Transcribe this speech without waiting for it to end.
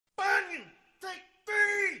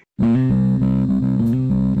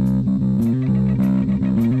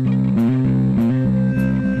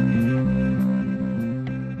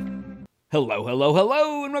Hello, hello,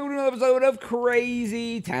 hello, and welcome to another episode of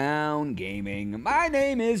Crazy Town Gaming. My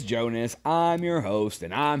name is Jonas, I'm your host,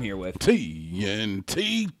 and I'm here with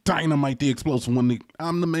TNT Dynamite, the explosive one.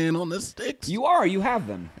 I'm the man on the sticks. You are, you have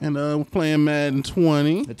them. And we're playing Madden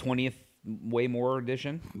 20. The 20th way more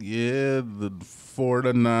edition. Yeah, the 4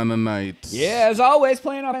 to 9 a night. Yeah, as always,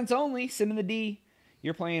 playing offense only, sim in the D.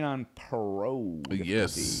 You're playing on pro difficulty,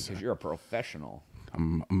 Yes. because you're a professional.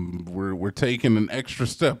 We're taking an extra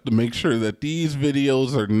step to make sure that these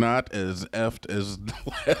videos are not as effed as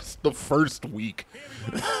the first week,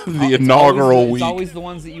 the inaugural week. It's always the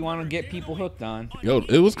ones that you want to get people hooked on. Yo,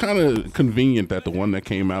 it was kind of convenient that the one that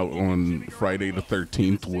came out on Friday the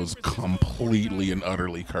 13th was completely and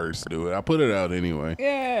utterly cursed, dude. I put it out anyway.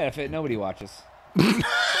 Yeah, nobody watches.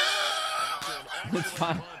 It's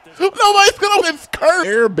fine. Nobody's gonna it's cursed.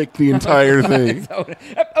 Arabic the entire thing.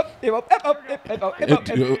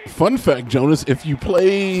 Fun fact, Jonas, if you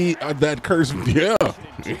play that curse, yeah.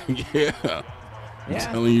 I'm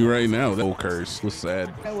telling you right now, that old curse was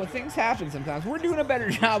sad. Yeah, well, things happen sometimes. We're doing a better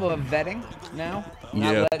job of vetting now.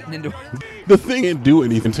 Not letting into the thing didn't do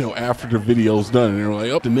anything until after the video's done, and they're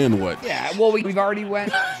like, "Up and then what?" Yeah, well, we've already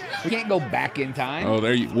went. We can't go back in time. Oh,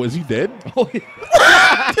 was he dead? Oh, yeah.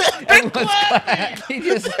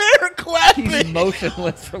 He's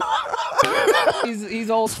motionless. He's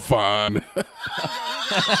old. It's fine.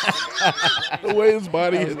 The way his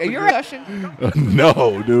body is. You're Russian?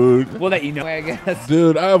 No, dude. Well, that you know, I guess.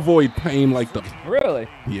 Dude, I avoid pain like the. Really?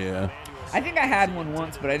 Yeah. I think I had one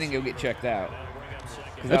once, but I didn't go get checked out.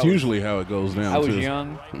 That's usually how it goes down. I was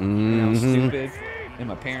young, and I was stupid, and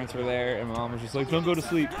my parents were there, and my mom was just like, "Don't go to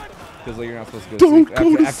sleep," because like, you're not supposed to go to sleep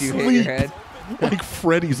after you hit your head. Like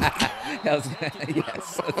Freddy's. Yes, exactly.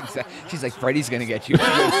 She's like, Freddy's gonna get you.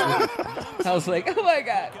 I was like, oh my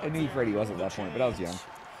god. I knew Freddy was at that point, but I was young.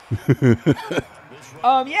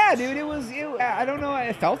 Yeah, dude, I don't know.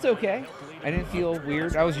 It felt okay. I didn't feel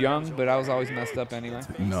weird. I was young, but I was always messed up anyway.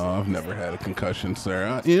 No, I've never had a concussion, sir.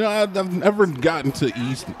 I've never gotten to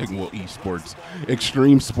esports,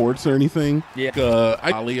 extreme sports or anything. Yeah.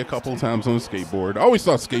 I ollie a couple times on a skateboard. I always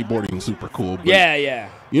thought skateboarding was super cool. But, yeah.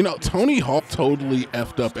 You know, Tony Hawk totally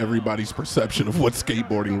effed up everybody's perception of what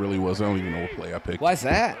skateboarding really was. I don't even know what play I picked. Why's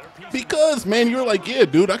that? Because, man, you're like, yeah,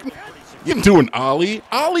 dude, you can do an ollie.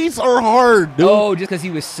 Ollies are hard, dude. Oh, just because he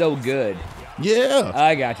was so good. Yeah.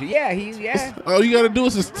 I got you. Yeah, all you got to do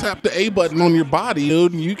is just tap the A button on your body,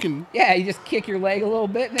 dude, and you can... Yeah, you just kick your leg a little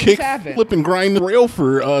bit and then kick, tap it. flip, and grind the rail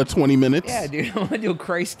for 20 minutes. Yeah, dude, I want to do a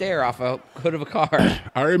Christ stare off a hood of a car.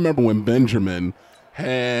 I remember when Benjamin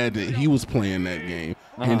he was playing that game,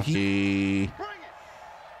 and he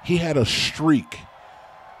had a streak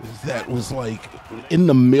that was like in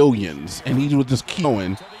the millions, and he would just keep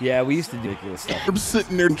going. Yeah, we used to do ridiculous stuff. I'm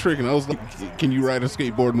sitting there and tricking. I was like, can you ride a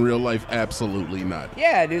skateboard in real life? Absolutely not.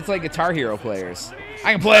 Yeah, dude, it's like Guitar Hero players.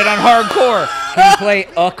 I can play it on hardcore. Can you play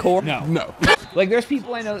a core? No. Like, there's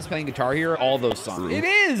people I know that's playing Guitar Hero, all those songs. It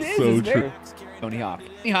is. So true. Tony Hawk.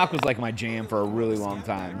 Tony Hawk was like my jam for a really long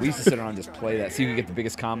time. We used to sit around and just play that so you could get the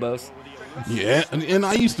biggest combos. Yeah, and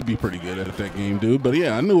I used to be pretty good at that game, dude. But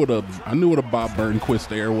yeah, I knew what a Bob Burnquist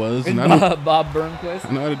air was. And Bob Burnquist.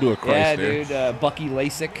 I know how to do a Christ air. Yeah, dude. Bucky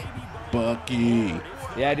Lasik. Bucky.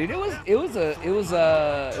 Yeah, dude. It was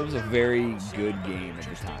a very good game at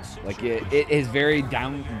the time. Like it is very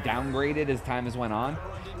downgraded as time has went on,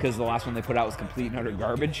 because the last one they put out was complete and utter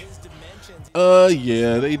garbage.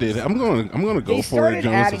 Yeah, they did. I'm gonna go for it,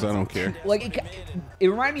 Jonas, because I don't care. Like it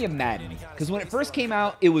reminded me of Madden, because when it first came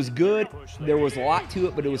out, it was good. There was a lot to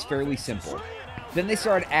it, but it was fairly simple. Then they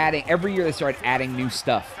started adding every year. They started adding new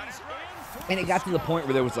stuff, and it got to the point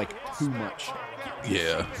where there was like too much.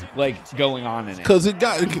 Yeah, like going on in it, because it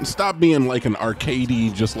stopped being like an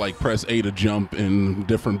arcadey, just like press A to jump in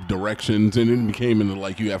different directions, and it became into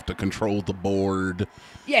like you have to control the board.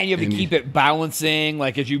 Yeah, and you have to keep it balancing,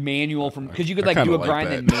 like as you manual from, because you could like do a grind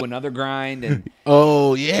and do another grind, and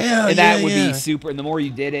oh yeah, and that would be super. And the more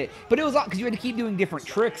you did it, but it was because you had to keep doing different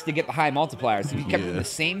tricks to get the high multipliers. So if you kept doing the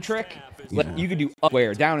same trick, you could do up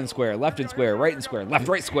square, down and square, left and square, right and square, left,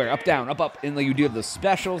 right square, up, down, up, and like you do the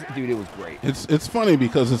specials, dude. It was great. It's funny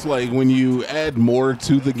because it's like when you add more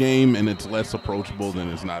to the game and it's less approachable, then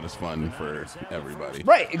it's not as fun for everybody.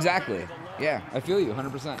 Right, exactly. Yeah, I feel you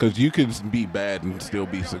 100%. Because you could be bad and still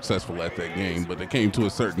be successful at that game, but it came to a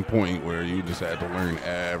certain point where you just had to learn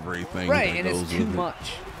everything. Right, and it's too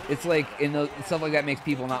much. It's like, stuff like that makes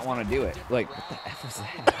people not want to do it. Like, what the F was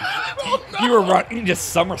that? You were running, you just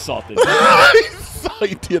somersaulted.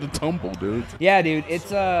 He did a tumble, dude. Yeah, dude.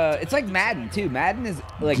 It's like Madden too. Madden is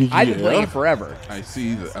like I've been playing it forever. I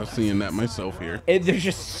see that. I'm seeing that myself here. There's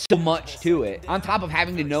just so much to it. On top of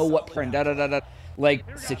having to know what like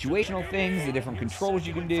situational things, the different controls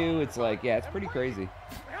you can do. It's like, yeah, it's pretty crazy.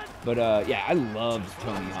 But yeah, I loved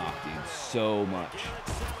Tony Hawk, dude, so much.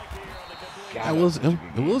 God,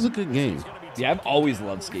 it was a good game. Yeah, I've always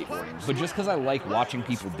loved skateboarding, but just because I like watching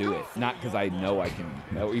people do it, not because I know I can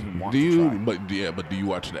or even want to try. But do you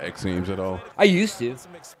watch the X Games at all? I used to.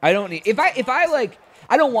 I don't need if I like.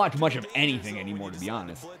 I don't watch much of anything anymore, to be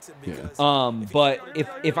honest. Yeah. But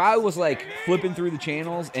if I was like flipping through the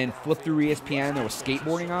channels and flip through ESPN and there was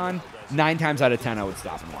skateboarding on, 9 times out of 10 I would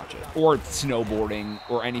stop and watch it. Or snowboarding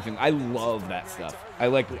or anything. I love that stuff. I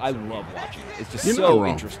love watching it. It's just so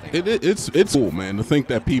interesting. It's cool, man. To think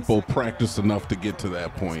that people practice enough to get to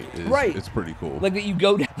that point is right. It's pretty cool. Like that you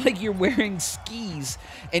go down, like you're wearing skis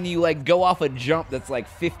and you like go off a jump that's like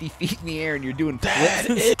 50 feet in the air and you're doing flips.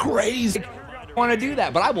 That is crazy. Like, want to do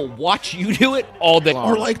that, but I will watch you do it all day long.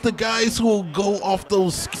 Or like the guys who will go off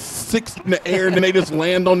those 6 in the air and then they just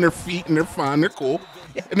land on their feet and they're fine, they're cool.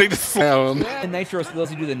 And they just slam. Yeah. And those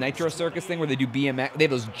who do the Nitro Circus thing where they do BMX, they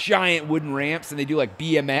have those giant wooden ramps and they do like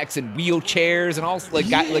BMX and wheelchairs and all like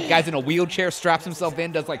guys in a wheelchair straps himself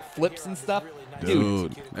in, does like flips and stuff.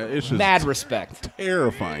 Dude, it's just mad respect.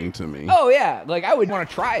 Terrifying to me. Oh yeah, like I would want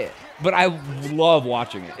to try it, but I love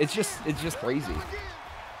watching it. It's just crazy.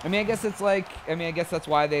 I mean, I guess that's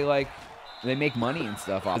why they make money and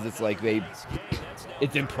stuff. Because it's like it's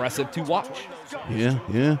impressive to watch. Yeah.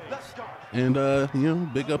 And,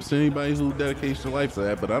 big ups to anybody who dedicates their life to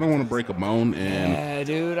that. But I don't want to break a bone. And yeah,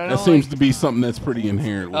 dude. I don't that seems to be something that's pretty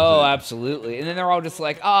inherent with it. Absolutely. And then they're all just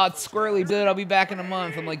like, oh, it's squirrely, dude. I'll be back in a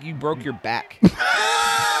month. I'm like, you broke your back. He's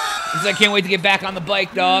like, I can't wait to get back on the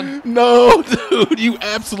bike, dog. No, dude. You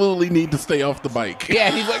absolutely need to stay off the bike. Yeah,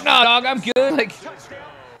 he's like, no, dog, I'm good. Like,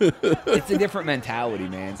 it's a different mentality,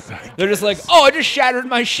 man. They're just like, oh, I just shattered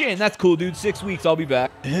my shin. That's cool, dude. 6 weeks, I'll be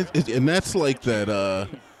back. And that's like that.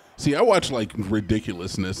 See, I watch like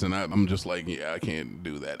ridiculousness, and I'm just like, yeah, I can't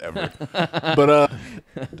do that ever. But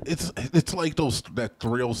it's like that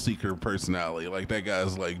thrill seeker personality. Like that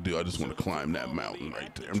guy's like, dude, I just want to climb that mountain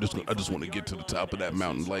right there. I just want to get to the top of that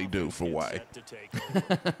mountain. Like, dude, for why?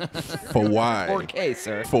 For why? 4K,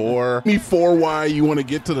 sir. For why you want to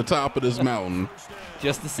get to the top of this mountain?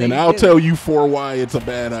 Just to say. And I'll tell you for why it's a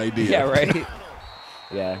bad idea. Yeah, right.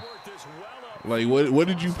 Yeah. Like, what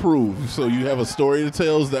did you prove? So you have a story to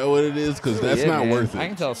tell? Is that what it is? Because that's not worth it. I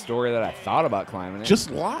can tell a story that I thought about climbing it.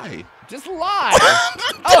 Just lie. Just lie.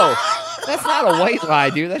 Oh, that's not a white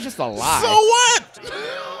lie, dude. That's just a lie. So what?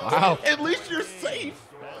 Wow. At least you're safe.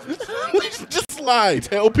 At least just lie.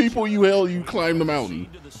 Tell people you climbed the mountain.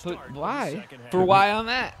 But why? For why on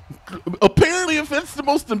that? Apparently, if it's the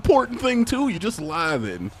most important thing too, you just lie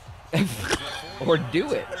then. Or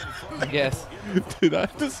do it, I guess. Did I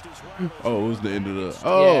just? Oh, it was the end of the.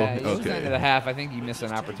 Oh, yeah, it was okay. the end of the half. I think you missed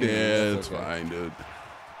an opportunity. Yeah, it's fine, dude.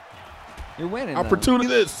 You're winning. Opportunity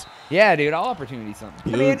this. Yeah, dude. All opportunity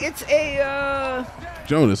something. I mean, it's a.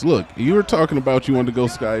 Jonas, look, you were talking about you wanted to go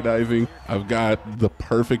skydiving. I've got the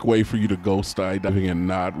perfect way for you to go skydiving and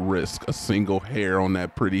not risk a single hair on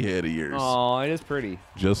that pretty head of yours. Oh, it is pretty.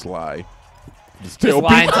 Just lie. Just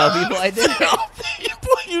lie and tell people I did it.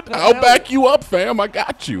 I'll back you up, fam. I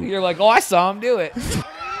got you. You're like, oh, I saw him do it.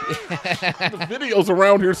 The video's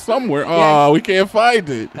around here somewhere. Yeah. Oh, we can't find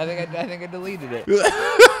it. I think I deleted it. Is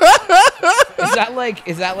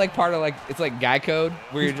that like part of like it's like guy code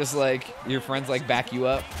where you're just like your friends like back you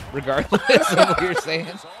up regardless of what you're saying?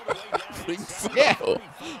 I think so. Yeah.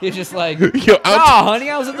 You're just like, honey,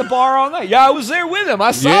 I was at the bar all night. Yeah, I was there with him.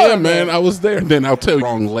 I saw him. Man, I was there. Then I'll tell you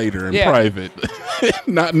wrong later in private.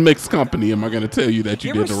 Not in mixed company am I going to tell you that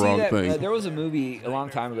you did the wrong thing. There was a movie a long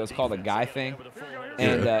time ago. It was called A Guy Thing.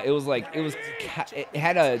 And it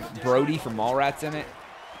had a Brody from Mallrats in it.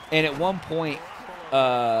 And at one point,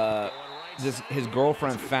 his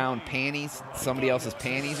girlfriend found panties, somebody else's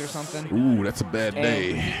panties or something. Ooh, that's a bad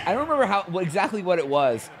day. I don't remember exactly what it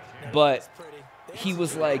was, but he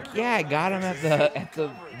was like, "Yeah, I got him at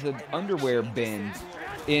the underwear bin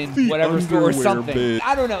in whatever store or something." Bin.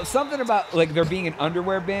 I don't know, something about like there being an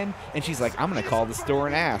underwear bin, and she's like, "I'm gonna call the store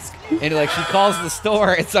and ask." And like she calls the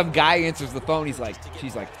store, and some guy answers the phone.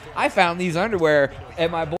 She's like, "I found these underwear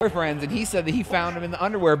at my boyfriend's, and he said that he found them in the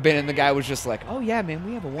underwear bin." And the guy was just like, "Oh yeah, man,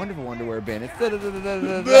 we have a wonderful underwear bin." It's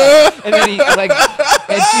and then he like,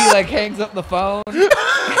 and she like hangs up the phone,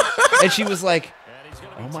 and she was like,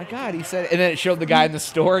 oh my God, he said it. And then it showed the guy in the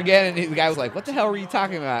store again, and the guy was like, what the hell were you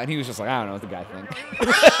talking about? And he was just like, I don't know what the guy thinks.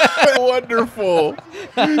 Wonderful.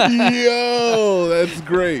 Yo, that's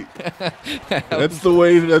great. That's the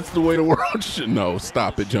way the world should know.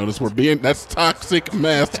 Stop it, Jonas. That's toxic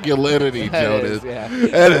masculinity, Jonas.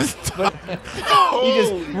 That is he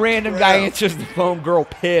just random guy answers the phone, girl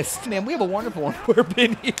pissed. Man, we have a wonderful one. We're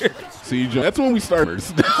been here. See, that's when we start.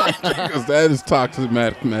 Because that is toxic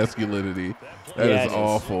masculinity. That is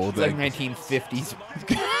awful. It's like 1950s.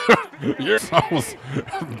 I was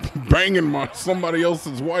banging somebody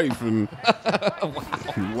else's wife and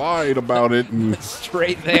lied about it. And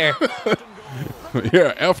straight there.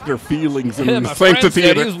 Yeah, after feelings and my sanctity.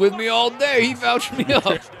 Friend said he was with me all day. He vouched me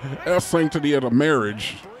up. That's sanctity of a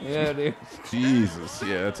marriage. Yeah, dude. Jesus,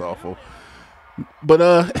 yeah, that's awful. But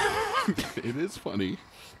it is funny,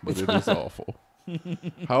 but it is awful.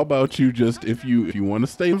 How about you just, if you want to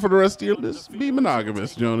stay for the rest of your life, just be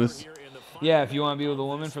monogamous, Jonas? Yeah, if you want to be with a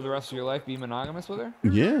woman for the rest of your life, be monogamous with her?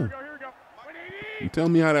 Yeah. You tell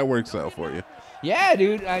me how that works out for you. Yeah,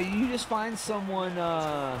 dude. You just find someone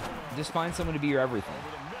to be your everything.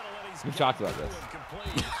 We've talked about this.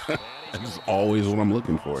 That's always what I'm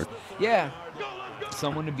looking for. Yeah.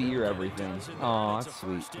 Someone to be your everything. Oh, that's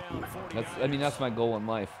sweet. That's my goal in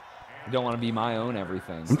life. I don't want to be my own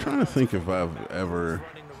everything. I'm trying to think if I've ever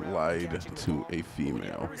lied to a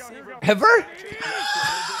female. Ever?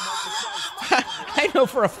 I know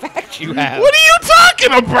for a fact you have. What are you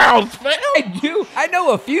talking about, fam? I do. I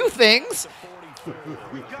know a few things.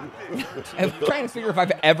 I'm trying to figure if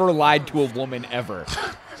I've ever lied to a woman ever.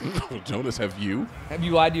 Jonas, have you? Have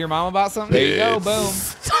you lied to your mom about something? There you go. Boom.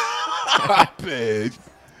 Stop it.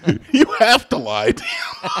 You have to lie to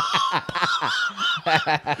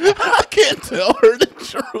I can't tell her the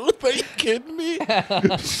truth. Are you kidding me?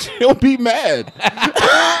 She'll be mad.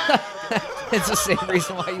 It's the same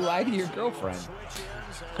reason why you lie to your girlfriend.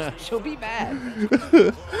 She'll be mad.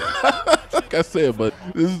 Like I said, but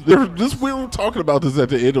this we were talking about this at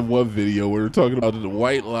the end of one video. We were talking about the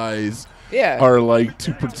white lies are like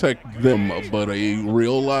to protect them, but a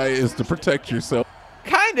real lie is to protect yourself.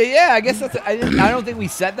 Kinda, yeah. I guess that's. I don't think we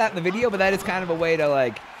said that in the video, but that is kind of a way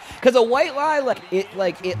to because a white lie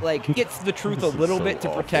it gets the truth a little bit to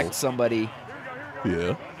protect somebody.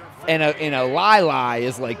 Yeah. And a lie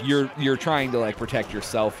is like you're trying to protect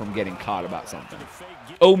yourself from getting caught about something.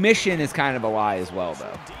 Omission is kind of a lie as well,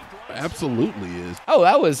 though. Absolutely is. Oh,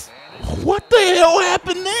 that was. What the hell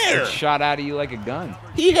happened there? It shot out of you like a gun.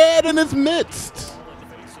 He had in his midst.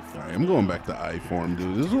 All right, I'm going back to I form,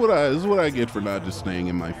 dude. This is what I get for not just staying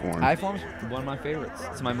in my form. I form's one of my favorites.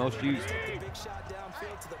 It's my most used.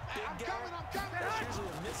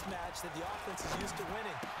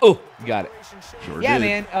 Oh, you got it. Sure yeah,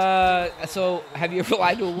 did. Man. So, have you ever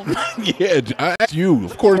lied to a woman? Yeah, I asked you.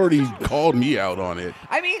 Of course, already called me out on it.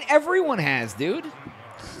 I mean, everyone has, dude.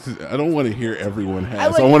 I don't want to hear everyone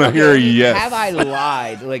has. I want to hear yes. Have I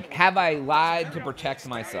lied? Have I lied to protect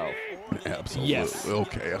myself? Absolutely. Yes.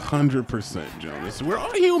 Okay, 100%, Jonas. We're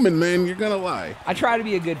all human, man. You're gonna lie. I try to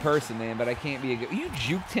be a good person, man, but I can't be a good. You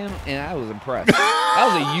juked him, and I was impressed.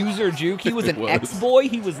 That was a user juke. He was an X-boy.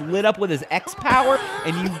 He was lit up with his X power,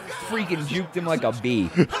 and you freaking juked him like a bee.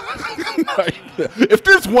 If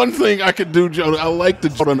there's one thing I could do, Joe, I like to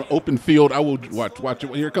jump on an open field. I will watch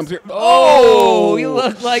it. Here it comes here. Oh, you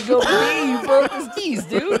look like a bee. You broke his knees,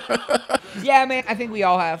 dude. Yeah, man. I think we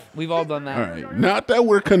all have. We've all done that. All right. Not that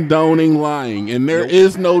we're condoning lying, and there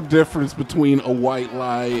is no difference between a white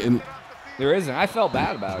lie and. There isn't. I felt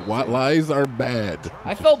bad about it. White lies are bad.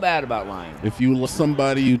 I felt bad about lying. If you love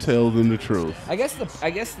somebody, you tell them the truth. I guess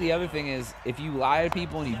the other thing is if you lie to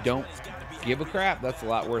people and you don't give a crap, that's a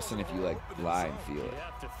lot worse than if you lie and feel it.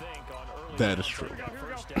 That is true.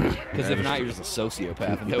 Because if not, you're just a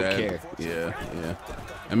sociopath and don't care. Yeah.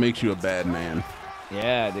 That makes you a bad man.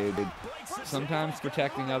 Yeah, dude. Sometimes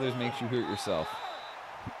protecting others makes you hurt yourself.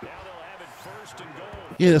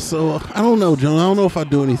 Yeah, so I don't know, John. I don't know if I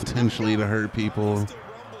do anything intentionally to hurt people.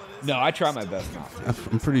 No, I try my best not to.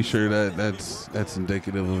 I'm pretty sure that's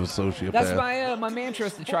indicative of a sociopath. That's my mantra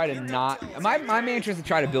is to try to not. My mantra is to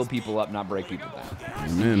try to build people up, not break people down.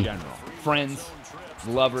 Amen. In general, friends,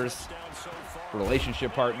 lovers,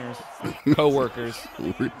 relationship partners, co-workers.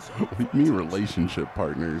 What do you mean relationship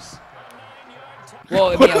partners?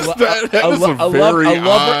 Well, I mean,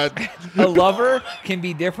 a lover can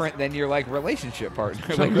be different than your relationship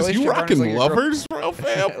partner. You rocking lovers, bro,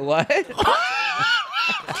 fam? What?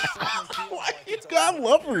 Why you got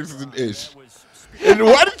lovers and ish? And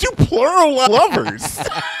why did you plural lovers?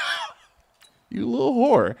 You little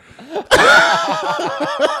whore.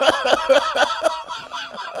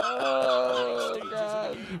 Oh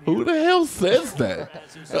God. hell says that?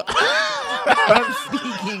 I'm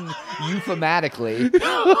speaking euphemistically.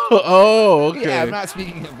 Oh, okay. Yeah, I'm not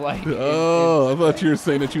speaking of like. Oh, I thought you were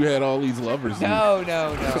saying that you had all these lovers. No. I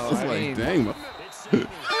was like, dang.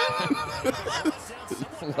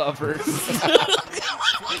 Lovers.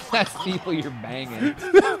 That's people you're banging.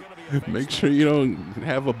 Make sure you don't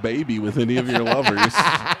have a baby with any of your lovers.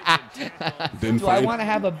 Do I want to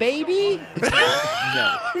have a baby?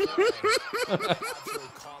 No.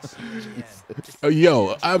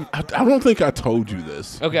 Yo, I don't think I told you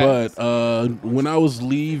this. Okay. But when I was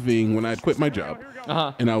leaving, when I quit my job,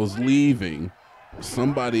 and I was leaving,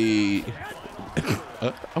 somebody,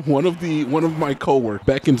 one of my coworkers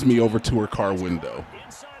beckons me over to her car window,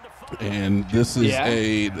 and this is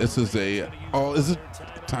is it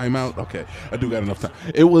timeout? Okay, I do got enough time.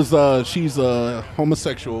 It was she's a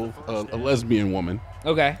homosexual, a lesbian woman.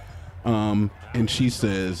 Okay. And she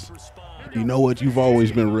says, "You know what? You've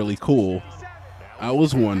always been really cool. I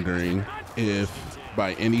was wondering if,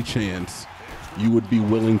 by any chance, you would be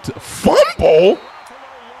willing to fumble."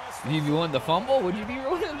 You'd be willing to fumble? Would you be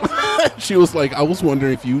willing to fumble? She was like, "I was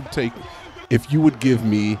wondering if you would give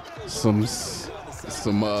me some semen."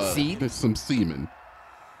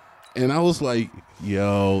 And I was like,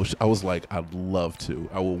 "Yo," I was like, "I'd love to.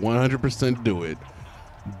 I will 100% do it,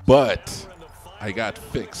 but I got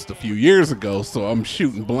fixed a few years ago, so I'm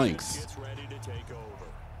shooting blanks."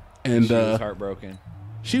 And she was heartbroken.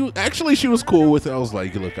 She was cool with it. I was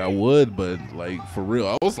like, "Look, I would, but like for real."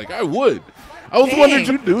 I was like, "I would." I was wondering,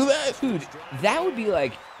 did you do that? Dude, that would be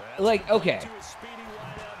like okay.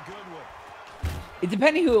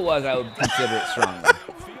 Depending who it was, I would consider it strongly.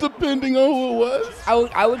 Depending on who it was?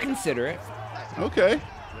 I would consider it. Okay.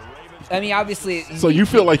 I mean, obviously. So you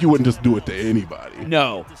feel like you wouldn't just do it to anybody?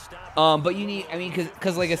 No. But you need, I mean,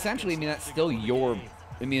 because like essentially, I mean, that's still your,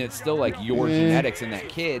 I mean, it's still like your genetics in that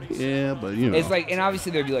kid. Yeah, but you know. It's like, and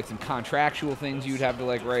obviously there'd be like some contractual things you'd have to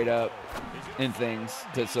like write up and things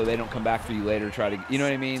so they don't come back for you later to try to, you know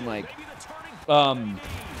what I mean? Like,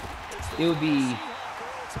 it would be,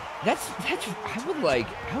 I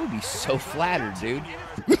would be so flattered, dude.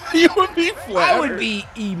 You would be flattered? I would be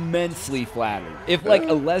immensely flattered. If like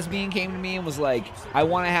a lesbian came to me and was like, "I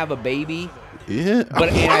want to have a baby." Yeah. And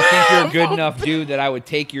I think you're a good enough dude that I would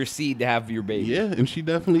take your seed to have your baby. Yeah, and she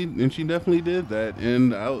definitely did that,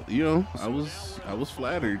 and I was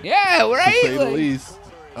flattered. Yeah, right. To say the least.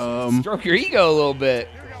 Stroke your ego a little bit.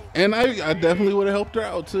 And I definitely would have helped her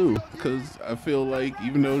out too, because I feel like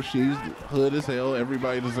even though she's hood as hell,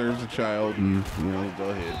 everybody deserves a child, and go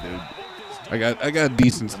ahead, dude. I got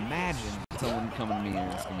decent. Imagine someone coming to me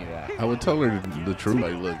and asking me that. I would tell her the truth.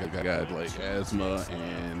 Like, look, I got like asthma,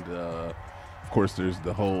 and of course there's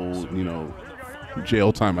the whole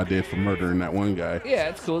jail time I did for murdering that one guy. Yeah,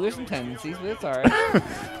 it's cool. There's some tendencies, but it's all right.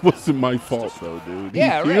 Wasn't my fault though, dude.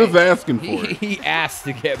 Yeah, right. He was asking for it. He asked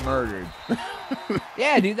to get murdered.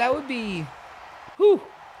 Yeah, dude, that would be. Whew.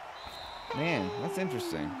 Man, that's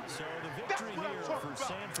interesting.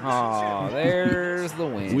 Oh, there's the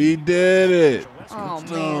win. We did it. Oh,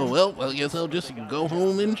 man. Oh, well, I guess I'll just go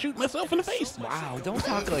home and shoot myself in the face. Wow, don't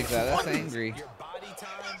talk like that. That's angry.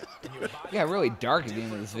 Yeah, really dark at the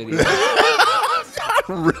end of this video.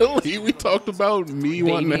 Really? We talked about me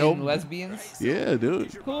wanting to help lesbians? Yeah,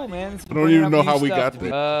 dude. Cool, man. I don't even know how we got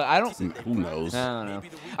there. I don't. Who knows? I don't know.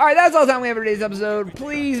 All right, that's all the time we have for today's episode.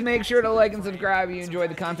 Please make sure to like and subscribe if you enjoyed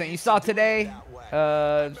the content you saw today.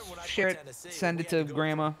 Share it, send it to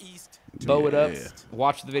grandma, bow it up,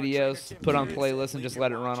 watch the videos, put on playlists, and just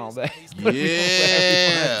let it run all day.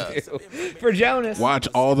 Yeah. For Jonas. Watch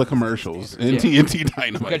all the commercials in TNT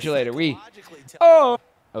Dinomight. Catch you later.